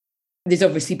There's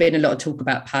obviously been a lot of talk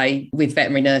about pay with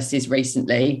veterinary nurses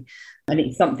recently, and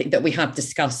it's something that we have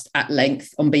discussed at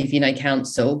length on BVNA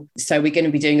Council. So we're going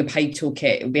to be doing a pay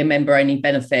toolkit. It'll be a member-only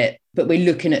benefit, but we're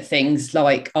looking at things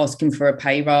like asking for a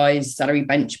pay rise, salary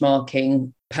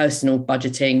benchmarking, personal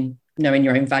budgeting, knowing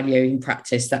your own value in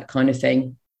practice, that kind of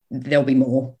thing. There'll be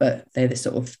more, but they're the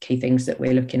sort of key things that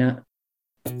we're looking at.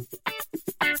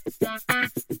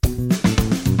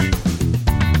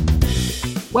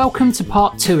 Welcome to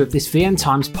part 2 of this VN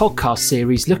Times podcast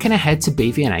series looking ahead to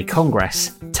BVNA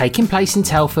Congress, taking place in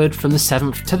Telford from the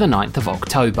 7th to the 9th of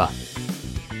October.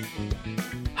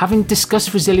 Having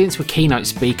discussed resilience with keynote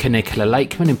speaker Nicola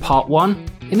Lakeman in part 1,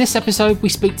 in this episode we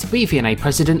speak to BVNA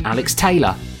President Alex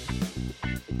Taylor.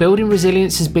 Building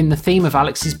resilience has been the theme of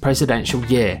Alex's presidential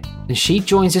year, and she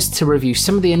joins us to review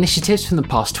some of the initiatives from the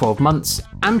past 12 months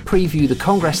and preview the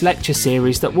Congress lecture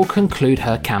series that will conclude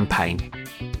her campaign.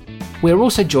 We're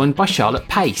also joined by Charlotte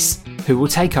Pace, who will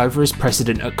take over as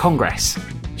President at Congress.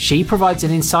 She provides an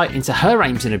insight into her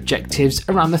aims and objectives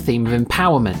around the theme of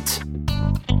empowerment.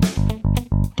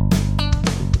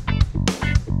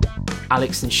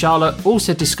 Alex and Charlotte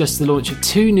also discuss the launch of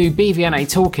 2 new BVNA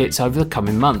toolkits over the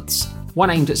coming months,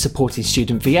 one aimed at supporting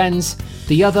student VNs,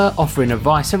 the other offering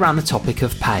advice around the topic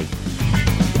of pay.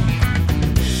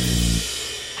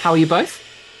 How are you both?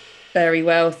 Very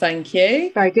well, thank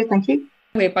you. Very good, thank you.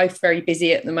 We're both very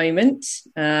busy at the moment.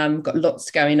 Got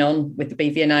lots going on with the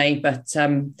BVNA, but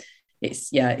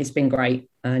it's been great,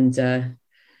 and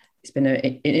it's been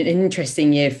an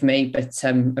interesting year for me, but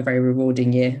a very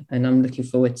rewarding year. And I'm looking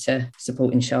forward to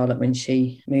supporting Charlotte when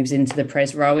she moves into the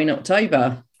Pres role in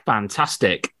October.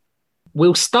 Fantastic.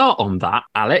 We'll start on that,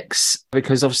 Alex,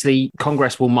 because obviously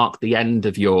Congress will mark the end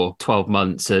of your 12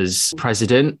 months as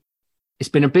president. It's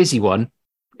been a busy one.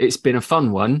 It's been a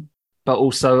fun one. But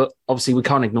also, obviously, we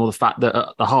can't ignore the fact that at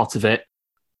the heart of it,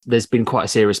 there's been quite a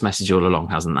serious message all along,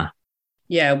 hasn't there?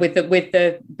 Yeah, with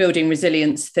the building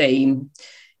resilience theme.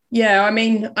 Yeah, I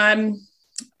mean,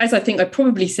 as I think I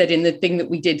probably said in the thing that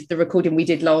we did, the recording we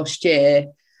did last year,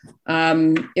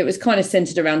 it was kind of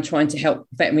centred around trying to help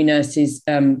veterinary nurses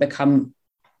become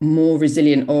more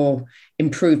resilient or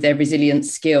improve their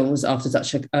resilience skills after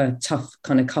such a tough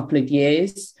kind of couple of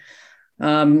years.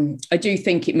 I do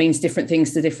think it means different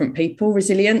things to different people,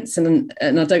 resilience, and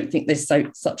I don't think there's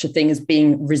such a thing as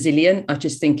being resilient. I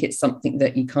just think it's something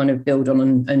that you kind of build on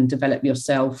and develop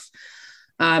yourself.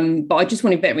 But I just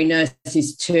wanted veterinary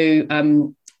nurses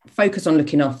to focus on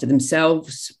looking after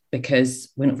themselves,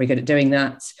 because we're not very good at doing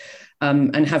that,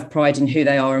 and have pride in who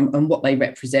they are and what they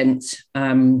represent.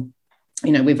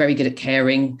 We're very good at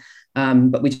caring,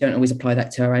 but we don't always apply that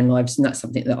to our own lives, and that's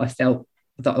something that I felt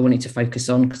that I wanted to focus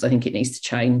on, because I think it needs to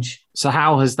change. So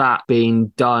how has that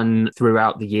been done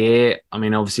throughout the year? I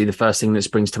mean, obviously the first thing that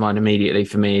springs to mind immediately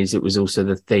for me is it was also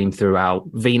the theme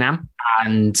throughout VNAM,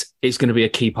 and it's going to be a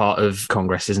key part of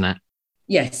Congress, isn't it?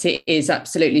 Yes, it is,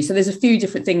 absolutely. So there's a few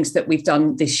different things that we've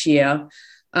done this year.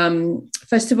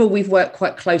 First of all, we've worked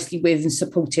quite closely with and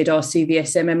supported our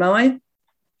CVS MMI.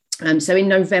 So in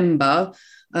November,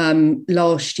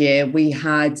 last year, we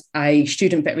had a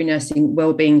student veterinary nursing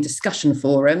wellbeing discussion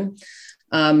forum,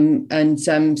 and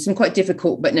some quite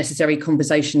difficult but necessary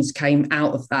conversations came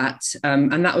out of that.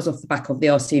 And that was off the back of the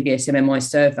RCVS MMI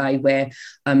survey, where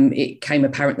it came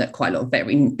apparent that quite a lot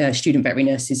of student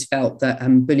veterinary nurses felt that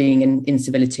bullying and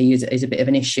incivility is a bit of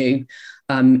an issue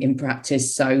in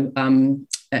practice. So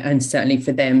and certainly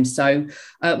for them. So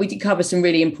we did cover some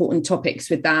really important topics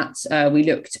with that. We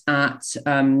looked at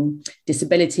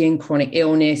disability and chronic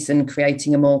illness and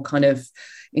creating a more kind of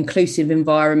inclusive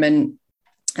environment.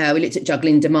 We looked at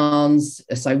juggling demands,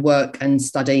 so work and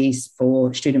studies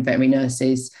for student veterinary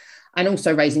nurses, and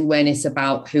also raising awareness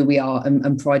about who we are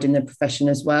and pride in the profession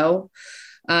as well.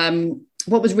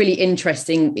 What was really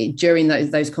interesting during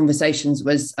those conversations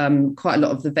was quite a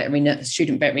lot of the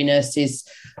student veterinary nurses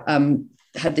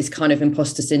had this kind of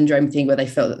imposter syndrome thing, where they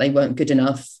felt that they weren't good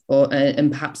enough, or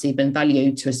and perhaps even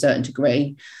valued to a certain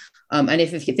degree. And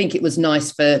if you think it was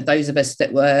nice for those of us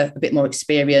that were a bit more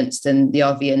experienced and the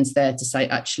RVNs there to say,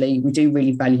 actually, we do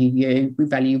really value you. We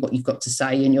value what you've got to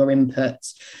say and your input.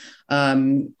 We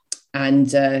were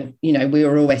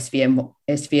all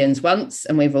SVNs once,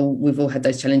 and we've all had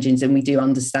those challenges, and we do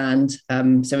understand.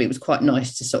 So it was quite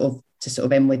nice to sort of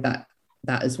end with that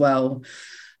as well.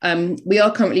 We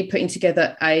are currently putting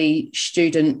together a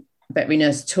student veterinary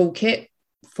nurse toolkit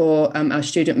for our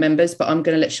student members, but I'm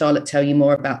going to let Charlotte tell you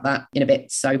more about that in a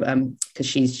bit. So because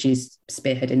she's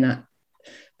spearheading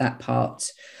that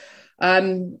part.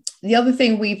 The other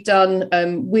thing we've done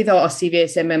with our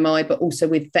CVS MMI, but also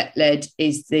with VetLed,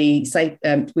 is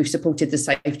we've supported the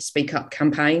Safe to Speak Up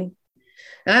campaign.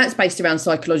 That's based around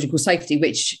psychological safety,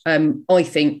 which I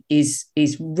think is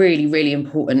really, really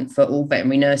important for all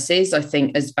veterinary nurses. I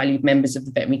think as valued members of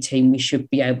the veterinary team, we should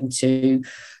be able to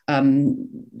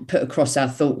put across our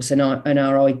thoughts and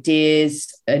our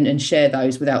ideas and share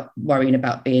those without worrying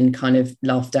about being kind of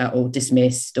laughed at or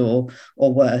dismissed or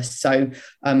worse. So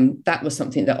that was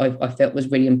something that I felt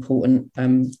was really important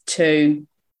too.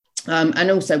 And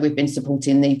also we've been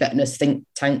supporting the Vet Nurse Think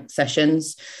Tank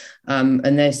sessions,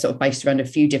 and they're sort of based around a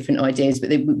few different ideas,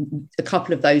 but a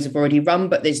couple of those have already run,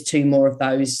 but there's 2 more of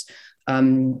those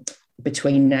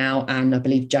between now and I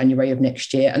believe January of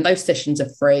next year. And those sessions are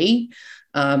free,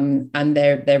 and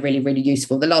they're really, really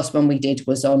useful. The last one we did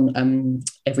was on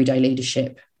everyday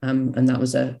leadership, and that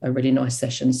was a really nice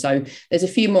session. So there's a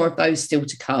few more of those still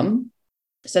to come.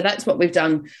 So that's what we've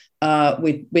done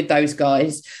with those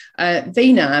guys.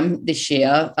 VNAM this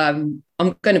year, I'm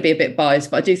going to be a bit biased,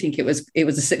 but I do think it was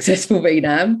a successful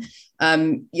VNAM.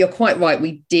 You're quite right.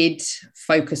 We did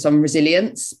focus on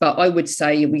resilience, but I would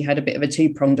say we had a bit of a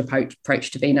 2-pronged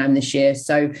approach to VNAM this year.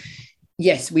 So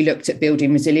yes, we looked at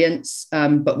building resilience,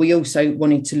 but we also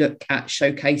wanted to look at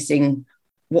showcasing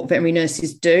what veterinary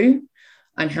nurses do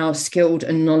and how skilled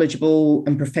and knowledgeable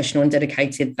and professional and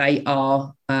dedicated they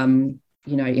are,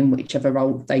 in whichever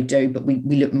role they do. But we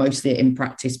look mostly at in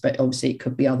practice, but obviously it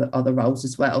could be other roles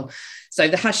as well. So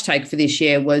the hashtag for this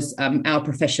year was Our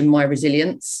Profession, My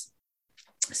Resilience.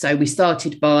 So we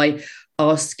started by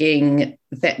asking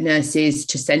vet nurses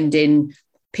to send in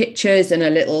pictures and a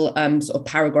little sort of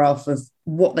paragraph of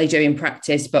what they do in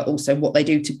practice, but also what they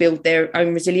do to build their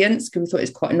own resilience, because we thought it was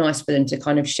quite nice for them to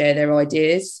kind of share their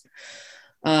ideas.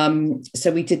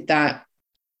 So we did that.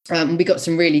 We got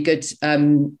some really good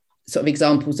sort of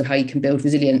examples of how you can build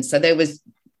resilience. So there was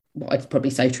what I'd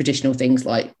probably say traditional things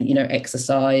like,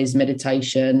 exercise,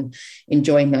 meditation,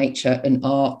 enjoying nature and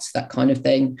art, that kind of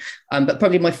thing. But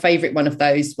probably my favourite one of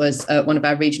those was one of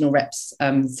our regional reps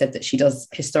said that she does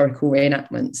historical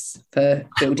reenactments for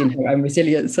building her own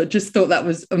resilience. I just thought that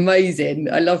was amazing.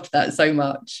 I loved that so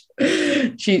much.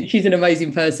 She's an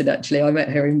amazing person, actually. I met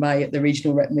her in May at the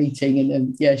regional rep meeting,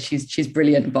 and she's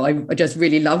brilliant. But I just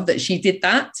really love that she did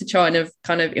that to try and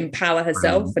kind of empower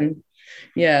herself and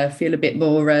feel a bit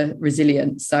more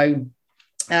resilient. So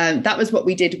that was what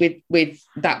we did with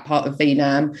that part of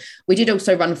VNAM. We did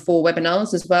also run 4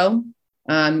 webinars as well.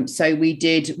 So we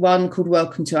did one called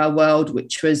Welcome to Our World,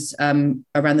 which was around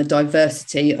the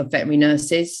diversity of veterinary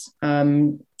nurses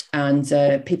and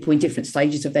people in different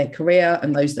stages of their career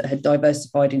and those that had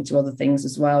diversified into other things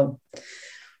as well.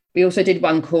 We also did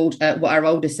one called What Our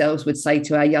Older Selves Would Say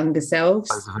to Our Younger Selves.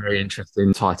 That's a very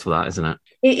interesting title, that, isn't it?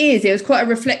 It is. It was quite a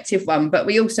reflective one, but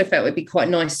we also felt it'd be quite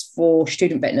nice for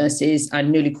student vet nurses and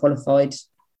newly qualified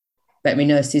veterinary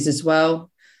nurses as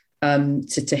well,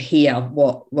 to hear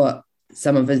what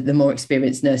some of the more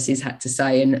experienced nurses had to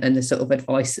say and the sort of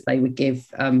advice that they would give.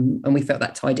 And we felt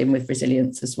that tied in with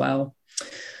resilience as well.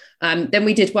 Then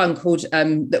we did one called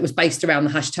that was based around the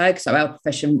hashtag, so Our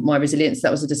Profession, My Resilience. That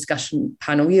was a discussion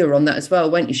panel. You were on that as well,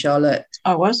 weren't you, Charlotte?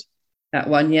 I was. That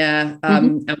one, yeah.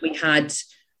 And we had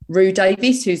Rue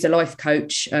Davies, who's a life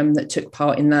coach that took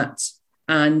part in that.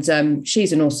 And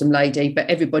she's an awesome lady, but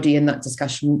everybody in that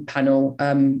discussion panel,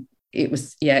 it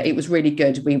was really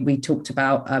good. We talked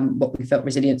about what we felt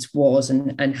resilience was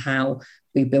and how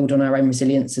we build on our own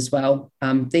resilience as well.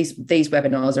 These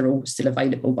webinars are all still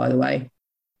available, by the way.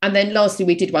 And then lastly,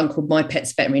 we did one called My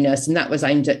Pet's Veterinary Nurse, and that was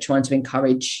aimed at trying to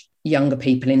encourage younger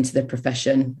people into the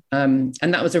profession. And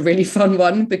that was a really fun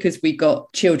one because we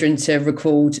got children to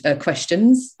record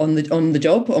questions on the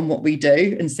job, on what we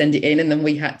do, and send it in, and then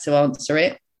we had to answer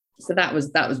it. So that was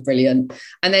brilliant.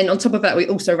 And then on top of that, we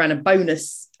also ran a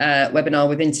bonus webinar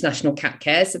with International Cat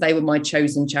Care. So they were my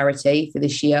chosen charity for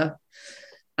this year.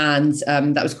 And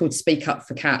that was called Speak Up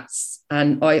for Cats.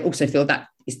 And I also feel that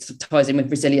it ties in with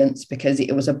resilience because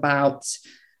it was about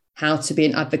how to be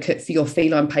an advocate for your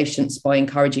feline patients by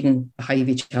encouraging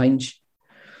behaviour change,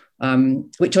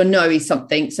 which I know is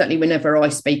something, certainly whenever I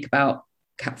speak about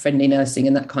cat-friendly nursing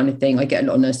and that kind of thing, I get a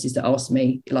lot of nurses that ask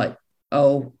me like,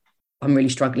 oh, I'm really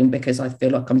struggling because I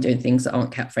feel like I'm doing things that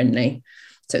aren't cat-friendly.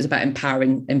 So it's about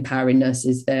empowering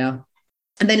nurses there.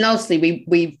 And then lastly,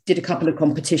 we did a couple of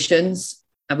competitions.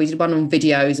 And we did one on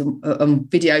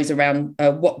videos around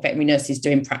what veterinary nurses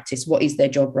do in practice, what is their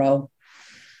job role.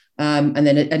 And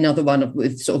then another one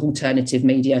with sort of alternative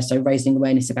media, so raising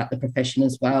awareness about the profession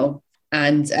as well.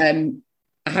 And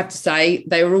I have to say,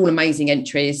 they were all amazing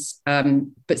entries,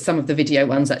 but some of the video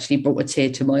ones actually brought a tear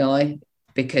to my eye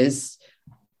because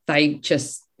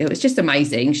it was just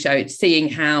amazing. Seeing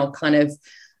how kind of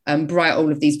bright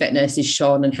all of these vet nurses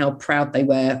shone and how proud they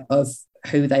were of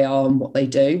who they are and what they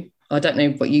do. I don't know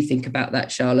what you think about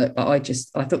that, Charlotte, but I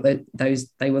thought that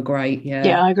they were great.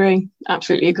 Yeah, I agree.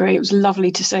 Absolutely agree. It was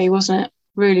lovely to see, wasn't it?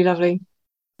 Really lovely.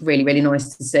 Really, really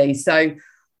nice to see. So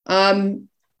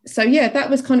yeah, that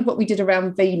was kind of what we did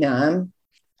around VNAM.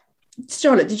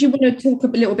 Charlotte, did you want to talk a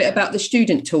little bit about the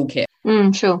student toolkit?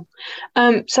 Sure.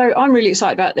 So I'm really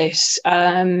excited about this.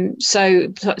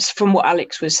 So from what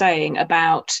Alex was saying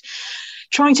about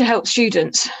trying to help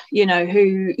students,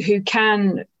 who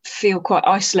can feel quite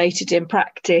isolated in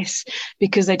practice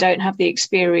because they don't have the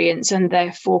experience and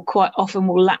therefore quite often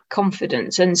will lack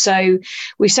confidence. And so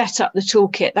we set up the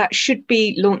toolkit that should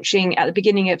be launching at the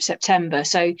beginning of September,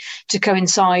 so to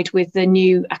coincide with the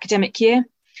new academic year.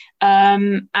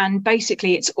 And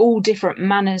basically it's all different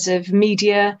manners of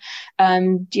media,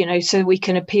 so we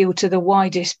can appeal to the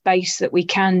widest base that we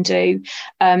can do,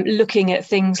 looking at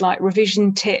things like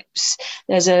revision tips.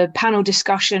 There's a panel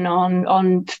discussion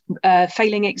on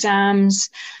failing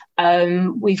exams.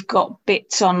 We've got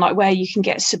bits on like where you can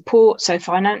get support, so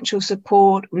financial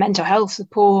support, mental health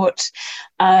support,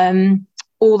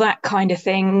 all that kind of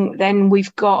thing. Then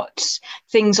we've got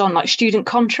things on like student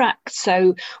contracts.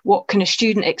 So what can a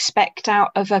student expect out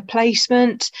of a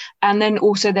placement? And then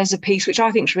also there's a piece which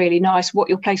I think is really nice, what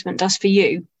your placement does for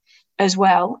you as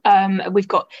well. We've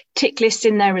got tick lists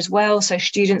in there as well, so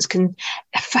students can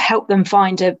help them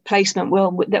find a placement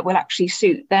that will actually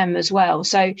suit them as well.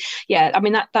 So yeah, I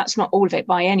mean that's not all of it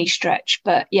by any stretch,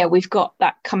 but yeah, we've got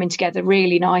that coming together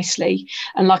really nicely.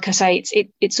 And like I say,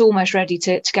 it's almost ready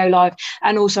to go live.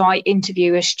 And also I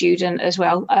interview a student as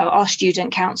well, our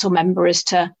student council member, as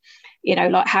to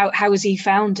like how has he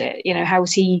found it, how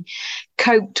has he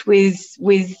coped with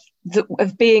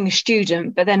of being a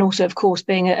student, but then also, of course,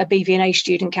 being a BV&A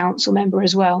student council member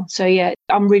as well. So, yeah,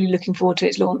 I'm really looking forward to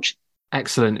its launch.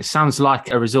 Excellent. It sounds like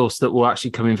a resource that will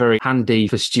actually come in very handy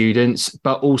for students,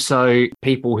 but also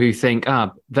people who think,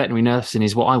 veterinary nursing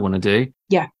is what I want to do.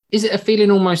 Yeah. Is it a feeling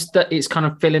almost that it's kind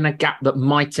of filling a gap that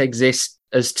might exist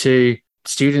as to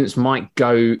students might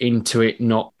go into it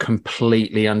not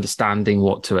completely understanding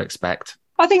what to expect?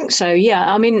 I think so,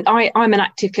 yeah. I mean, I'm an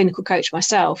active clinical coach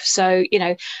myself. So,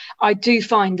 I do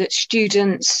find that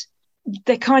students,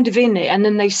 they're kind of in it and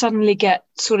then they suddenly get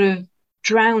sort of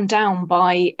drowned down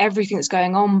by everything that's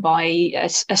going on,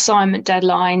 by assignment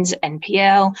deadlines,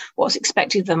 NPL, what's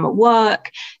expected of them at work.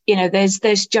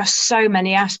 There's just so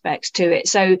many aspects to it.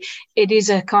 So it is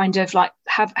a kind of like,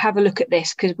 have a look at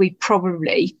this because we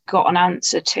probably got an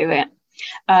answer to it.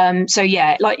 So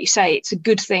yeah, like you say, it's a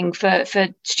good thing for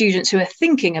students who are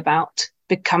thinking about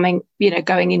becoming,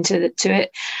 going into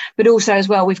it, but also as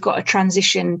well, we've got a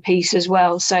transition piece as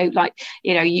well. So like,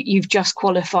 you've just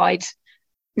qualified.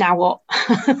 Now what?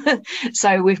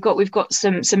 So we've got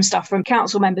some stuff from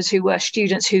council members who were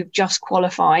students who've just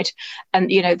qualified,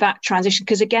 and that transition,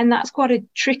 because again that's quite a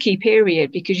tricky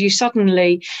period because you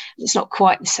suddenly, it's not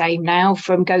quite the same now,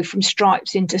 go from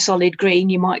stripes into solid green.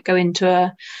 You might go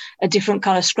into a different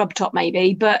colour scrub top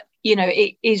maybe, but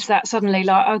it is that suddenly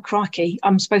like, oh crikey,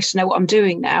 I'm supposed to know what I'm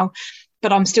doing now,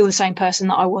 but I'm still the same person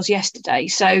that I was yesterday.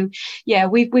 So yeah,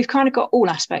 we've kind of got all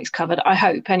aspects covered, I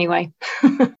hope anyway.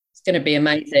 Going to be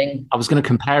amazing. I was going to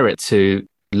compare it to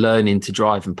learning to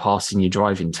drive and passing your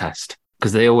driving test,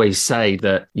 because they always say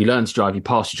that you learn to drive, you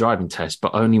pass your driving test,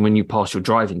 but only when you pass your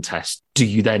driving test do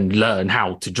you then learn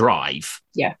how to drive.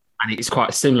 Yeah. And it's quite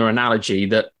a similar analogy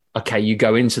that, okay, you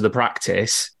go into the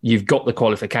practice, you've got the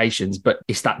qualifications, but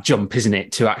it's that jump, isn't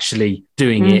it, to actually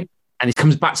doing it. And it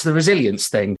comes back to the resilience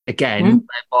thing again,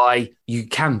 whereby you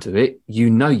can do it,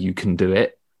 you can do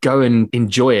it, go and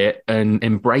enjoy it and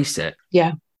embrace it.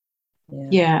 Yeah.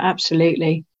 Yeah,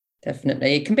 absolutely.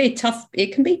 Definitely. It can be tough,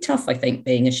 I think,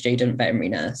 being a student veterinary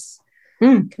nurse.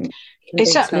 It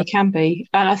certainly can be.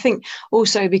 And I think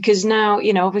also because now,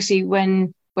 obviously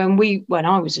when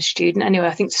I was a student, anyway,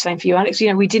 I think it's the same for you, Alex,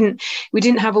 we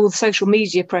didn't have all the social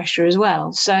media pressure as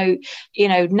well. So,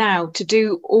 now to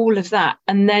do all of that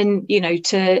and then,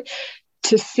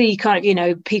 to see kind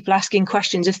of, people asking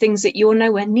questions of things that you're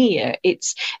nowhere near, it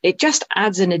just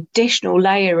adds an additional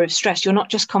layer of stress. You're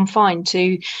not just confined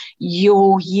to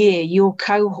your year, your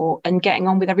cohort, and getting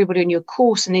on with everybody in your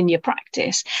course and in your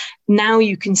practice. Now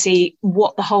you can see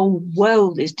what the whole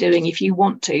world is doing if you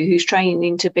want to, who's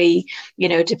training to be,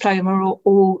 a diploma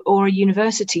or a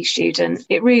university student.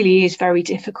 It really is very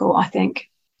difficult, I think.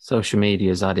 Social media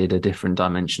has added a different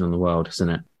dimension on the world,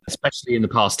 hasn't it? Especially in the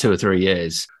past 2 or 3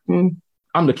 years.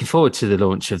 I'm looking forward to the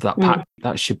launch of that pack.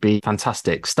 That should be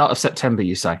fantastic. Start of September,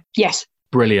 you say? Yes.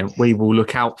 Brilliant. We will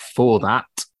look out for that.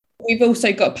 We've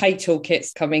also got paid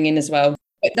toolkits coming in as well.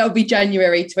 That'll be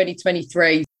January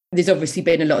 2023. there's obviously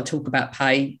been a lot of talk about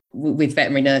pay with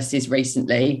veterinary nurses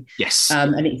recently. Yes.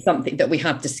 And it's something that we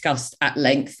have discussed at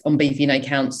length on BVNA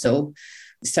Council.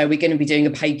 So we're going to be doing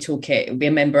a pay toolkit. It'll be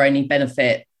a member-only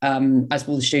benefit, as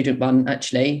will the student one,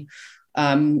 actually.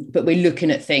 But we're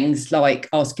looking at things like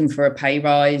asking for a pay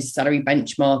rise, salary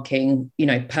benchmarking,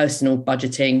 personal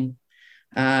budgeting,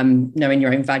 knowing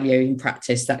your own value in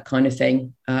practice, that kind of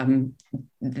thing.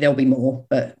 There'll be more,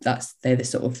 but they're the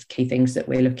sort of key things that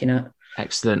we're looking at.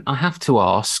 Excellent. I have to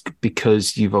ask,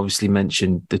 because you've obviously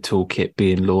mentioned the toolkit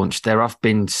being launched, there have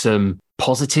been some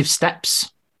positive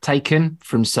steps taken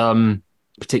from some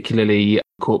particularly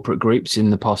corporate groups in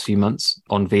the past few months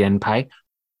on VN pay.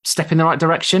 Step in the right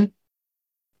direction?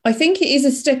 I think it is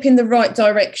a step in the right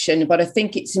direction, but I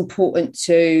think it's important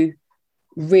to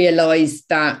realise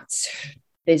that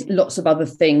there's lots of other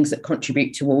things that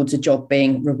contribute towards a job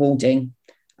being rewarding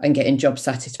and getting job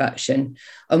satisfaction.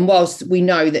 And whilst we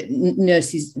know that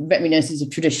veterinary nurses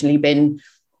have traditionally been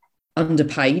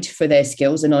underpaid for their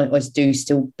skills, and I do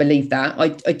still believe that,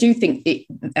 I do think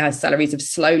our salaries have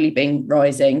slowly been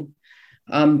rising.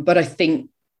 But I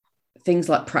think things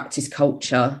like practice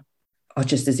culture are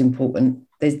just as important.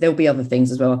 There'll be other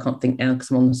things as well. I can't think now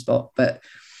because I'm on the spot. But,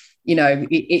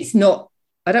 it's not,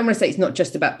 I don't want to say it's not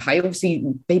just about pay. Obviously,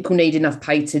 people need enough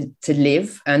pay to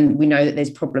live. And we know that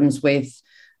there's problems with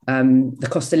the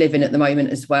cost of living at the moment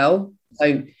as well.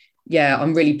 So, yeah,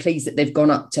 I'm really pleased that they've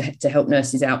gone up to help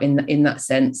nurses out in that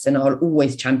sense. And I'll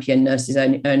always champion nurses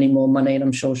earning more money. And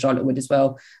I'm sure Charlotte would as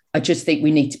well. I just think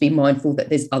we need to be mindful that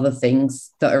there's other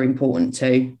things that are important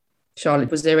too.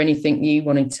 Charlotte, was there anything you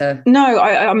wanted to? No,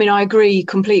 I mean, I agree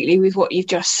completely with what you've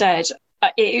just said.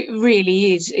 It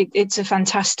really is. It's a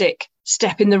fantastic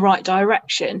step in the right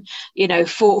direction,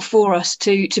 for us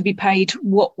to be paid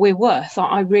what we're worth.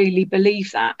 I really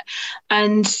believe that.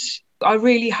 And I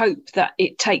really hope that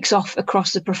it takes off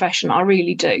across the profession. I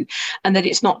really do. And that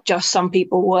it's not just some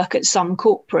people work at some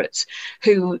corporates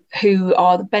who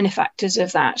are the benefactors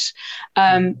of that.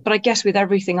 But I guess with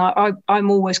everything,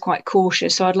 I'm always quite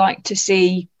cautious. So I'd like to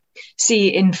see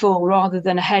it in full rather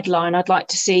than a headline. I'd like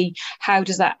to see how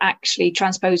does that actually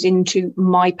transpose into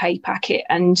my pay packet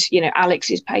and,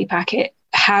 Alex's pay packet.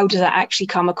 How does that actually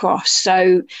come across?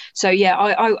 So yeah,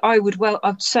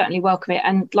 I'd certainly welcome it.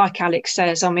 And like Alex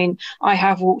says, I mean, I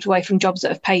have walked away from jobs that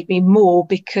have paid me more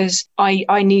because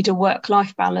I need a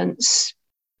work-life balance.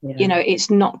 Yeah. It's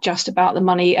not just about the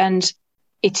money, and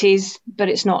it is, but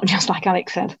it's not, just like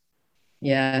Alex said.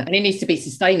 Yeah, and it needs to be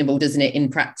sustainable, doesn't it, in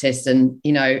practice? And,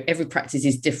 every practice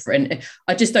is different.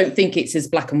 I just don't think it's as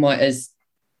black and white as,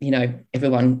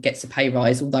 everyone gets a pay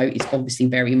rise, although it's obviously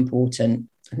very important.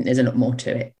 I think there's a lot more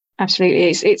to it.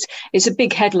 Absolutely. It's a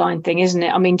big headline thing, isn't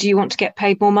it? I mean, do you want to get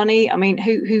paid more money? I mean,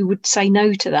 who would say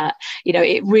no to that?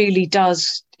 It really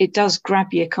does. It does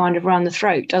grab you kind of around the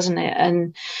throat, doesn't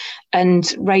it?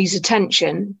 And raise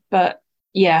attention. But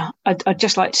yeah, I'd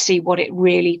just like to see what it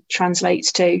really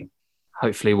translates to.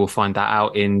 Hopefully we'll find that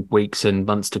out in weeks and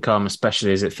months to come,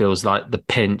 especially as it feels like the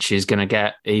pinch is going to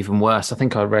get even worse. I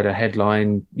think I read a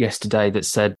headline yesterday that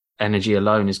said energy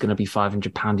alone is going to be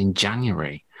 £500 in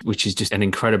January, which is just an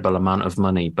incredible amount of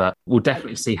money. But we'll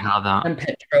definitely see how that... And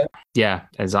petrol. Yeah,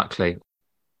 exactly.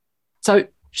 So,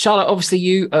 Charlotte, obviously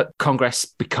you at Congress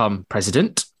become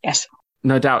president. Yes.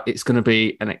 No doubt it's going to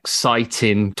be an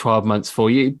exciting 12 months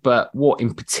for you, but what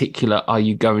in particular are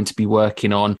you going to be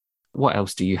working on? What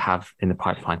else do you have in the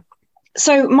pipeline?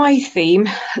 So my theme,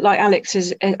 like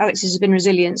Alex's has been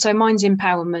resilient. So mine's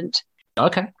empowerment.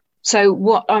 Okay. So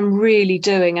what I'm really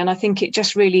doing, and I think it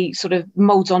just really sort of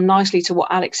molds on nicely to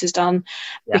what Alex has done,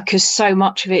 because so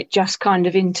much of it just kind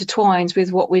of intertwines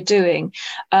with what we're doing.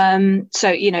 So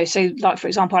like, for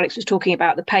example, Alex was talking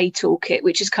about the pay toolkit,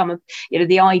 which has come,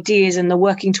 the ideas and the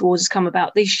working towards has come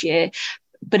about this year,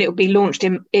 but it will be launched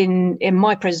in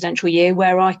my presidential year,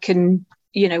 where I can,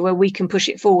 where we can push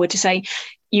it forward to say,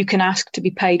 you can ask to be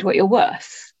paid what you're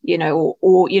worth.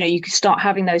 Or you could start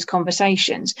having those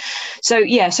conversations. So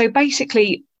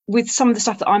basically with some of the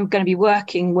stuff that I'm going to be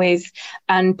working with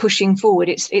and pushing forward,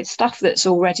 it's stuff that's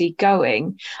already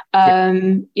going,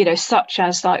 such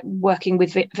as like working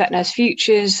with Vet Nurse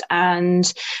Futures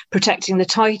and protecting the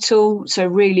title. So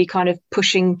really kind of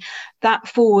pushing that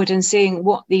forward and seeing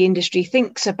what the industry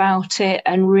thinks about it,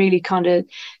 and really kind of,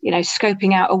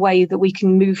 scoping out a way that we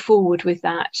can move forward with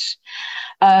that.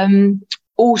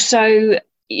 Also,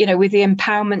 with the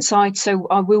empowerment side, so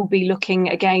I will be looking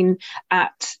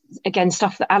at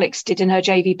stuff that Alex did in her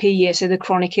JVP year, so the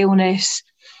chronic illness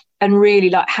and really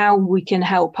like how we can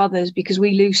help others, because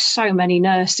we lose so many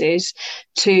nurses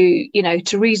to, you know,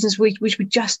 to reasons which we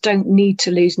just don't need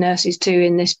to lose nurses to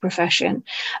in this profession.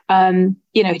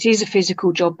 You know, it is a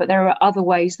physical job, but there are other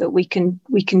ways that we can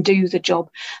do the job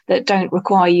that don't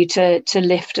require you to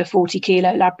lift a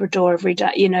 40-kilo Labrador every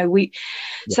day. You know,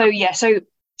 so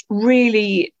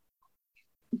really,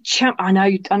 I know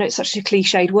it's such a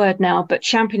cliched word now, but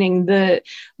championing the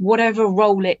whatever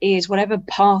role it is, whatever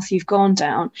path you've gone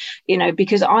down, you know,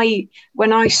 because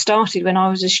when I started, when I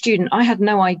was a student, I had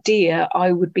no idea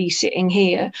I would be sitting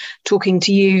here talking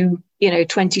to you, you know,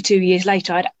 22 years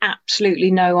later. I had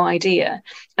absolutely no idea.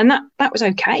 And that was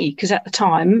okay, because at the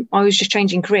time I was just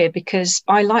changing career because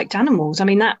I liked animals. I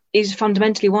mean, that is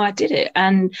fundamentally why I did it.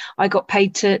 And I got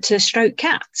paid to stroke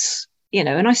cats, you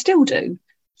know, and I still do.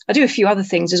 I do a few other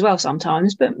things as well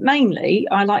sometimes, but mainly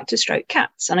I like to stroke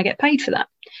cats and I get paid for that.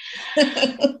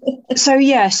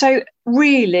 So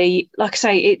really, like I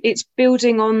say, it's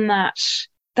building on that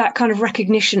kind of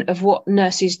recognition of what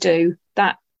nurses do.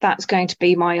 That's going to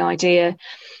be my idea.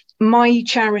 My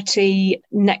charity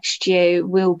next year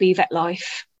will be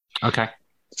VetLife. Okay.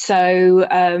 So,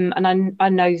 and I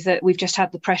know that we've just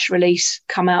had the press release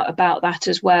come out about that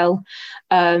as well,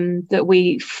 that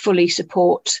we fully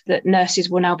support that nurses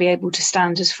will now be able to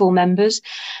stand as full members,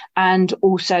 and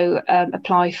also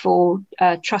apply for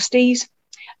trustees,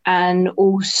 and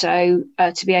also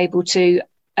to be able to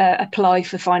apply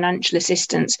for financial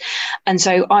assistance. And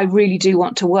so I really do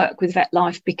want to work with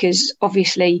VetLife, because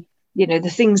obviously, you know, the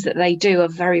things that they do are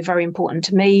very, very important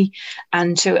to me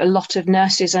and to a lot of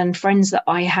nurses and friends that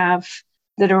I have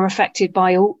that are affected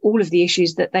by all of the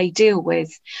issues that they deal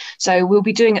with. So we'll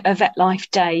be doing a VetLife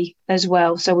Day as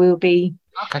well. So we'll be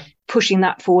pushing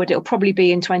that forward. It'll probably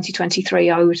be in 2023,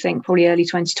 I would think, probably early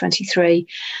 2023.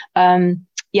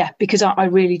 Because I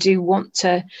really do want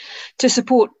to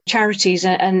support charities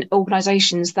and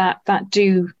organisations that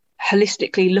do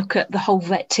holistically look at the whole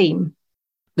vet team.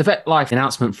 The VetLife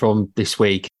announcement from this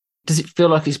week, does it feel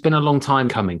like it's been a long time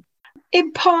coming?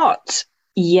 In part,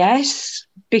 yes,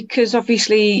 because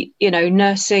obviously, you know,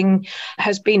 nursing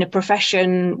has been a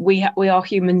profession. We are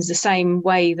humans the same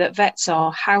way that vets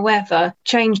are. However,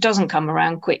 change doesn't come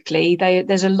around quickly.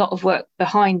 There's a lot of work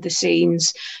behind the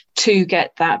scenes to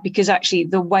get that, because actually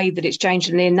the way that it's changed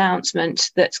in the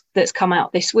announcement that's come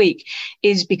out this week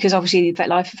is because obviously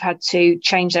VetLife have had to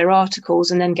change their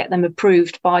articles and then get them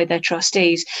approved by their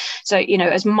trustees. So, you know,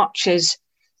 as much as,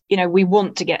 you know, we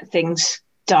want to get things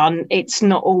done, it's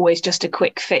not always just a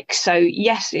quick fix. So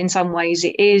yes, in some ways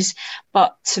it is,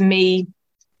 but to me,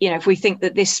 you know, if we think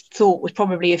that this thought was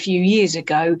probably a few years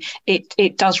ago,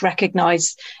 it does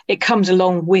recognise, it comes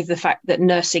along with the fact that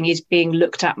nursing is being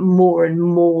looked at more and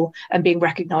more and being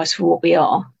recognised for what we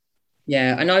are.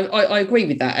 Yeah, and I agree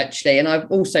with that, actually. And I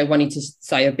also wanted to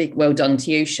say a big well done to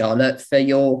you, Charlotte, for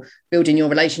your building your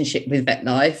relationship with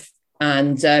VetLife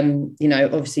and, you know,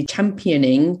 obviously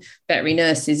championing veterinary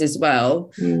nurses as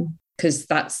well. Because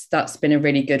that's been a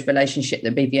really good relationship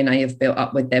that BVNA have built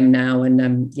up with them now.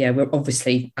 And we're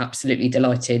obviously absolutely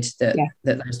delighted that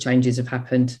those changes have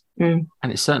happened. And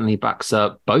it certainly backs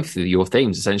up both of your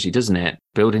themes, essentially, doesn't it?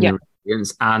 Building the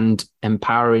resilience and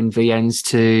empowering VNs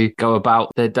to go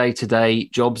about their day-to-day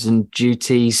jobs and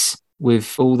duties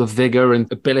with all the vigour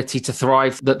and ability to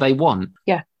thrive that they want.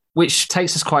 Yeah. Which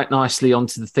takes us quite nicely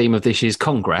onto the theme of this year's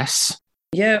Congress.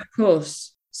 Yeah, of course.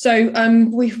 So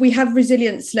we have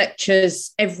resilience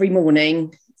lectures every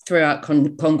morning throughout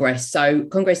Congress. So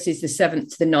Congress is the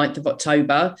 7th to the 9th of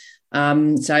October.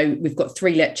 So we've got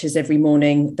 3 lectures every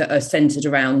morning that are centred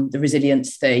around the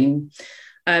resilience theme.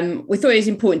 We thought it was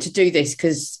important to do this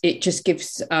because it just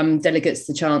gives delegates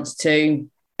the chance to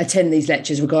attend these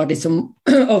lectures regardless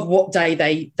of what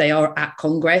day they are at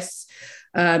Congress.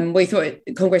 We thought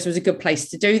Congress was a good place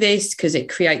to do this because it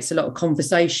creates a lot of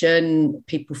conversation,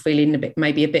 people feeling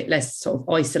maybe a bit less sort of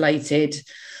isolated.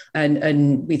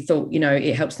 And we thought, you know,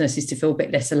 it helps nurses to feel a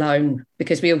bit less alone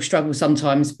because we all struggle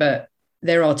sometimes, but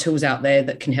there are tools out there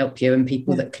that can help you and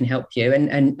people that can help you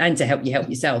and to help you help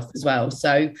yourself as well.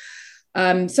 So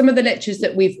some of the lectures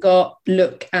that we've got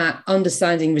look at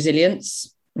understanding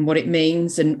resilience and what it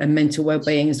means and mental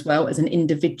well-being as well as an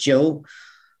individual.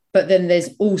 But then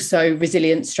there's also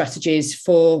resilience strategies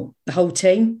for the whole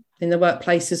team in the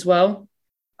workplace as well.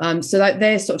 So that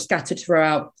they're sort of scattered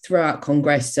throughout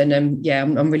Congress. And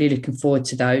I'm really looking forward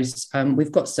to those.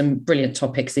 We've got some brilliant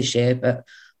topics this year, but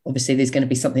obviously there's going to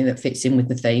be something that fits in with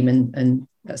the theme and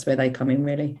that's where they come in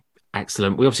really.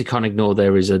 Excellent. We obviously can't ignore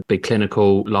there is a big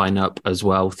clinical lineup as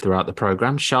well throughout the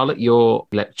programme. Charlotte, you're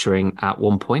lecturing at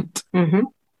one point. Mm-hmm.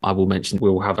 I will mention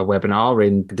we'll have a webinar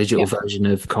in the digital version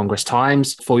of Congress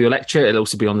Times for your lecture. It'll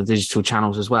also be on the digital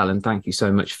channels as well. And thank you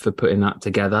so much for putting that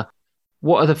together.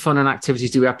 What other fun and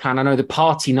activities do we have planned? I know the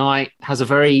party night has a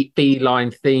very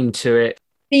feline theme to it.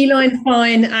 Feline,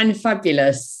 fine and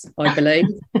fabulous, I believe.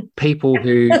 People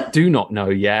who do not know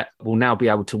yet will now be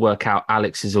able to work out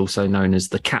Alex is also known as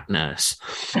the cat nurse.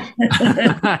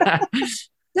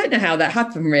 Don't know how that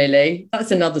happened, really.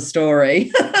 That's another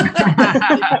story.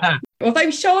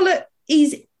 Although Charlotte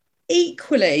is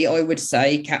equally, I would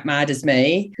say, cat mad as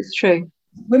me. It's true.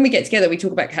 When we get together, we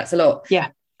talk about cats a lot. Yeah.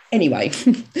 Anyway,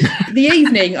 the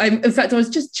evening, in fact, I was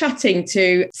just chatting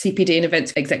to CPD and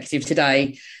events executive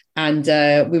today, and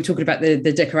we were talking about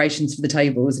the decorations for the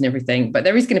tables and everything. But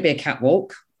there is going to be a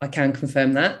catwalk. I can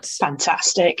confirm that.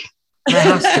 Fantastic. There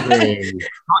has to be. You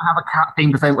can't have a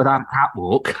cat-themed event without a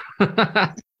catwalk.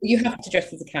 You have to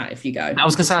dress as a cat if you go. I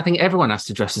was going to say, I think everyone has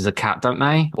to dress as a cat, don't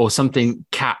they? Or something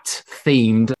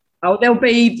cat-themed. Oh,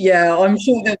 I'm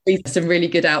sure there'll be some really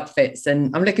good outfits,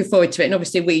 and I'm looking forward to it. And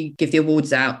obviously we give the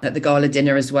awards out at the gala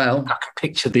dinner as well. I can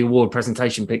picture the award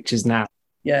presentation pictures now.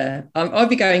 Yeah, I'll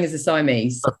be going as a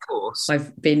Siamese. Of course.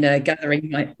 I've been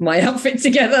gathering my outfit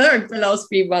together over the last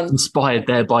few months. Inspired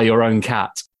there by your own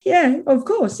cat. Yeah, of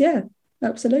course. Yeah,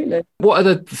 absolutely. What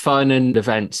other fun and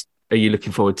events are you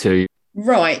looking forward to?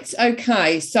 Right.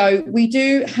 Okay. So we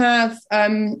do have,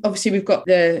 obviously we've got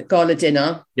the gala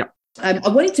dinner. Yep. I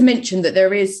wanted to mention that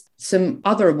there is some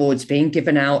other awards being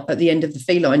given out at the end of the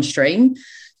feline stream.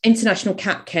 International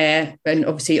Cat Care and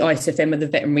obviously ISFM are the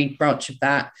veterinary branch of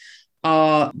that,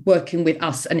 are working with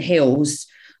us and Hills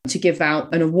to give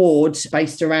out an award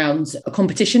based around a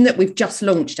competition that we've just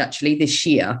launched actually this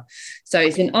year. So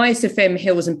it's an ISFM,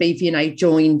 Hills and BVNA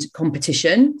joined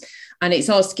competition, and it's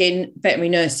asking veterinary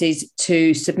nurses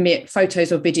to submit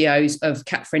photos or videos of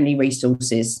cat-friendly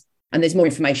resources. And there's more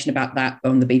information about that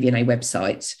on the BVNA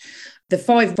website. The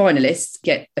 5 finalists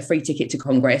get a free ticket to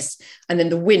Congress, and then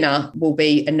the winner will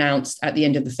be announced at the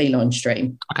end of the feline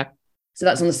stream. Okay. So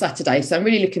that's on the Saturday. So I'm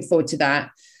really looking forward to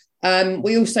that.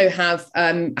 We also have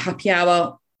a happy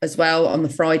hour as well on the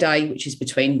Friday, which is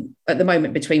between 5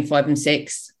 and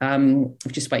 6. I'm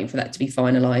just waiting for that to be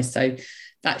finalised. So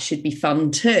that should be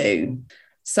fun too.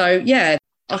 So yeah,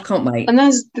 I can't wait. And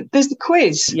there's the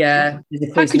quiz. Yeah.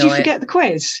 The quiz How could you forget the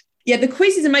quiz? Yeah, the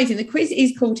quiz is amazing. The quiz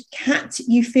is called Cat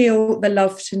You Feel the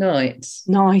Love Tonight.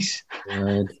 Nice.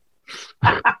 Are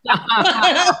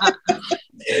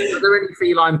there any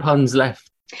feline puns left?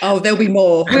 Oh, there'll be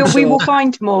more. We will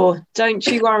find more. Don't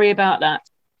you worry about that.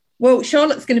 Well,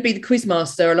 Charlotte's going to be the quiz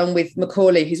master along with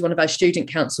Macaulay, who's one of our student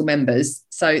council members.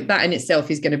 So that in itself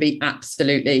is going to be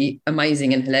absolutely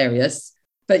amazing and hilarious.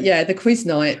 But yeah, the quiz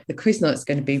night's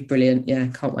going to be brilliant. Yeah,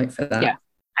 can't wait for that. Yeah.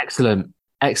 Excellent.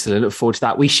 Look forward to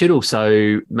that. We should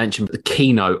also mention the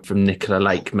keynote from Nicola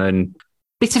Lakeman.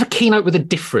 Bit of a keynote with a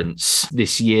difference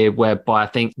this year, whereby I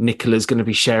think Nicola's going to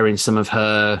be sharing some of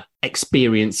her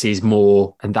experiences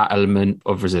more and that element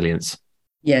of resilience.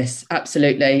 Yes,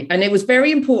 absolutely. And it was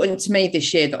very important to me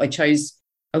this year that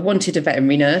I wanted a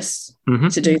veterinary nurse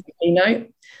to do the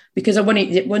keynote, because I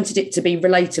wanted it to be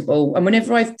relatable. And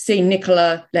whenever I've seen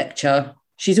Nicola lecture,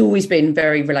 she's always been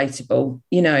very relatable.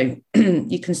 You know,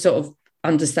 you can sort of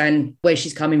understand where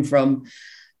she's coming from.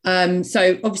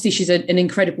 So obviously she's an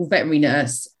incredible veterinary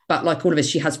nurse, but like all of us,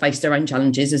 she has faced her own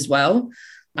challenges as well.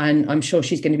 And I'm sure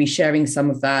she's going to be sharing some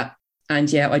of that.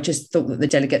 And yeah, I just thought that the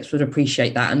delegates would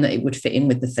appreciate that and that it would fit in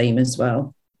with the theme as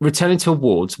well. Returning to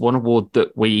awards, one award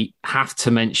that we have to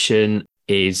mention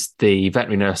is the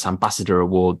Veterinary Nurse Ambassador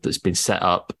Award that's been set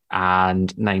up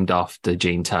and named after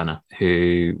Jean Turner,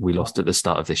 who we lost at the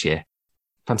start of this year.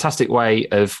 Fantastic way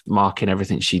of marking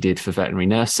everything she did for veterinary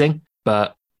nursing.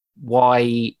 But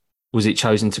why was it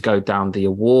chosen to go down the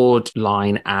award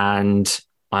line? And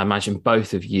I imagine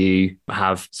both of you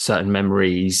have certain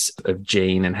memories of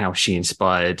Jean and how she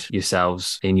inspired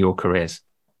yourselves in your careers.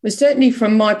 Well, certainly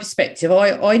from my perspective,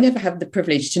 I never had the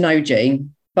privilege to know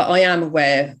Jean, but I am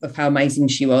aware of how amazing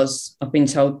she was. I've been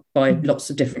told by lots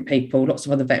of different people, lots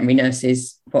of other veterinary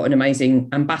nurses, what an amazing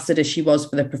ambassador she was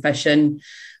for the profession.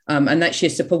 And that she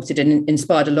has supported and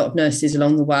inspired a lot of nurses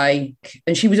along the way.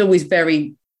 And she was always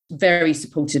very, very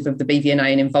supportive of the BVNA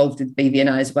and involved with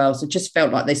BVNA as well. So just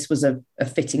felt like this was a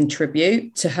fitting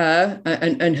tribute to her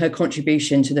and her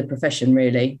contribution to the profession,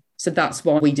 really. So that's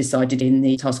why we decided in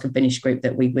the Task and Finish group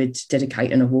that we would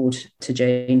dedicate an award to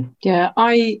Jean. Yeah,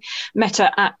 I met her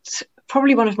at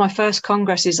probably one of my first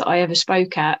congresses that I ever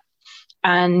spoke at.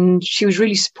 And she was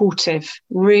really supportive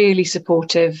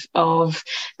of,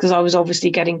 because I was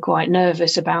obviously getting quite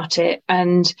nervous about it.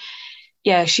 And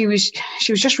yeah, she was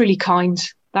just really kind.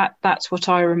 That's what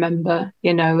I remember,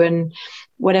 and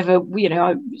whatever,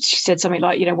 she said something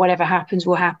like, whatever happens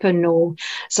will happen, or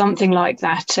something like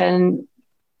that. And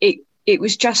it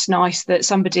was just nice that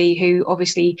somebody who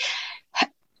obviously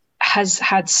has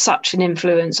had such an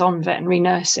influence on veterinary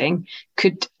nursing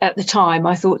could, at the time,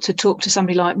 I thought, to talk to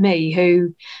somebody like me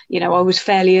who, I was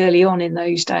fairly early on in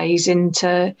those days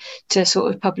into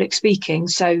sort of public speaking.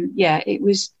 So yeah, it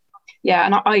was. Yeah,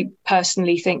 and I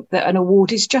personally think that an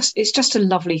award is just a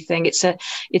lovely thing. It's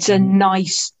a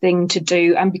nice thing to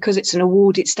do, and because it's an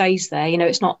award, it stays there.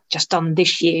 It's not just done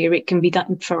this year; it can be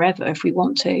done forever if we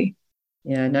want to.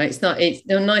 Yeah, no, it's not. It's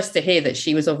nice to hear that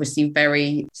she was obviously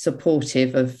very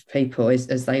supportive of people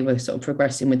as they were sort of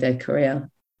progressing with their career.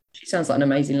 She sounds like an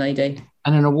amazing lady.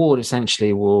 And an award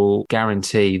essentially will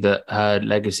guarantee that her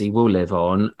legacy will live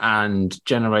on, and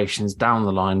generations down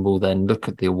the line will then look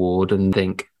at the award and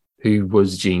think, who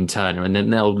was Jean Turner? And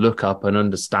then they'll look up and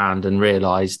understand and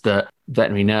realise that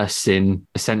veterinary nursing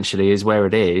essentially is where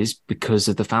it is because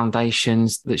of the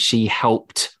foundations that she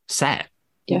helped set.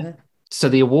 Yeah. So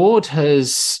the award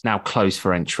has now closed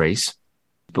for entries,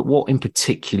 but what in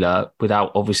particular,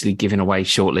 without obviously giving away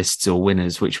shortlists or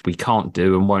winners, which we can't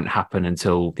do and won't happen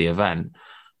until the event,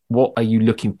 what are you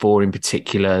looking for in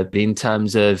particular in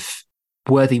terms of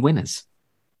worthy winners?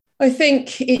 I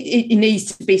think it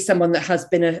needs to be someone that has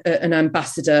been an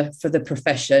ambassador for the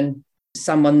profession,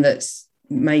 someone that's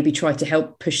maybe tried to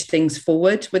help push things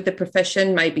forward with the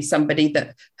profession, maybe somebody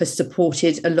that has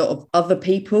supported a lot of other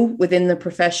people within the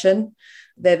profession.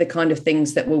 They're the kind of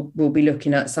things that we'll be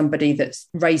looking at, somebody that's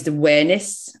raised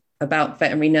awareness about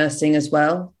veterinary nursing as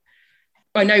well.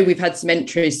 I know we've had some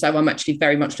entries, so I'm actually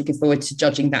very much looking forward to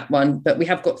judging that one, but we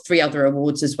have got 3 other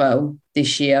awards as well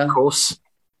this year. Of course.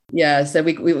 Yeah, so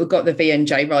we've got the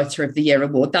VNJ Writer of the Year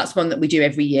award. That's one that we do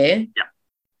every year. Yeah.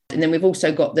 And then we've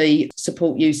also got the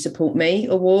Support You, Support Me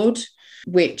award,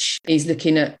 which is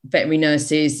looking at veterinary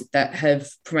nurses that have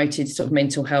promoted sort of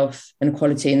mental health and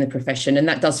equality in the profession. And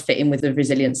that does fit in with the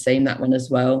resilience theme, that one as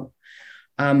well.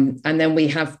 And then we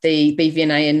have the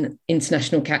BVNA and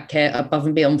International Cat Care Above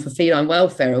and Beyond for Feline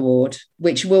Welfare Award,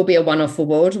 which will be a one-off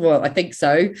award. Well, I think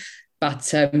so. But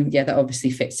that obviously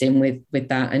fits in with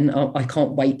that. And I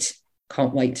can't wait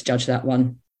to judge that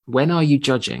one. When are you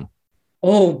judging?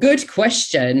 Oh, good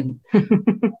question.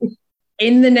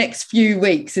 In the next few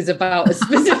weeks is about as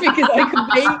specific as I can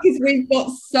be because we've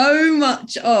got so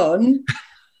much on.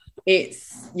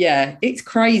 It's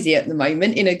crazy at the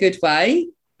moment in a good way.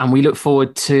 And we look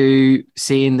forward to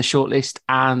seeing the shortlist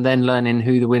and then learning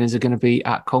who the winners are going to be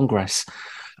at Congress.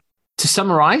 To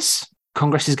summarise,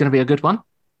 Congress is going to be a good one.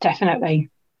 Definitely.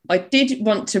 I did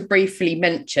want to briefly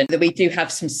mention that we do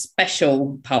have some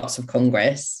special parts of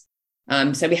Congress.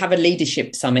 So we have a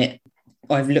leadership summit.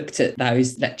 I've looked at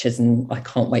those lectures and I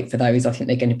can't wait for those. I think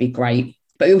they're going to be great.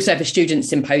 But we also have a student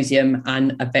symposium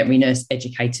and a veterinary nurse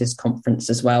educators conference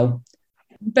as well.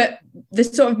 But the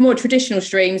sort of more traditional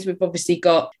streams, we've obviously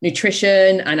got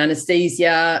nutrition and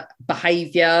anaesthesia,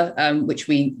 behaviour, which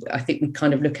I think we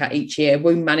kind of look at each year,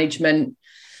 wound management.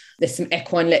 There's some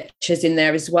equine lectures in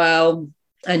there as well,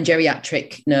 and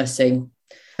geriatric nursing,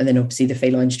 and then obviously the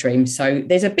feline stream. So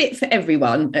there's a bit for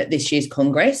everyone at this year's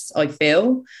Congress, I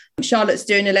feel. Charlotte's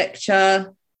doing a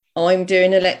lecture. I'm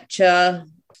doing a lecture.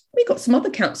 We've got some other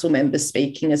council members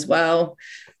speaking as well.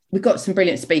 We've got some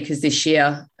brilliant speakers this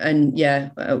year. And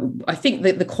I think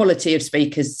that the quality of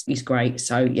speakers is great.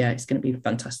 So it's going to be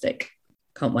fantastic.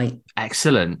 Can't wait.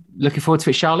 Excellent. Looking forward to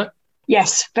it, Charlotte?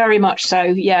 Yes, very much so.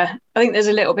 Yeah, I think there's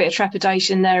a little bit of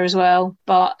trepidation there as well,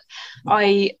 but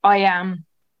I am.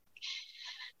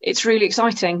 It's really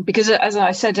exciting because, as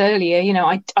I said earlier,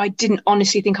 I didn't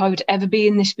honestly think I would ever be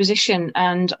in this position,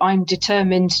 and I'm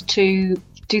determined to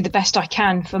do the best I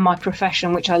can for my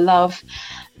profession, which I love,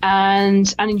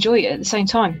 and enjoy it at the same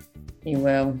time. You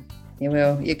will.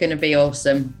 You're going to be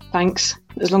awesome. Thanks.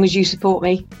 As long as you support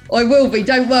me. I will be,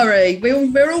 don't worry.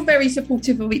 We're all very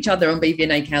supportive of each other on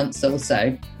BVNA Council,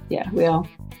 so... Yeah, we are.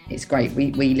 It's great.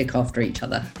 We look after each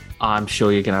other. I'm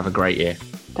sure you're going to have a great year.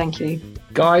 Thank you.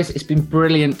 Guys, it's been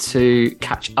brilliant to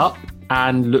catch up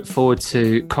and look forward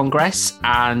to Congress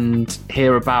and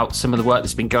hear about some of the work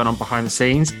that's been going on behind the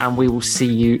scenes, and we will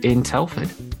see you in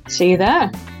Telford. See you there.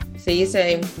 See you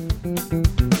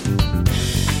soon.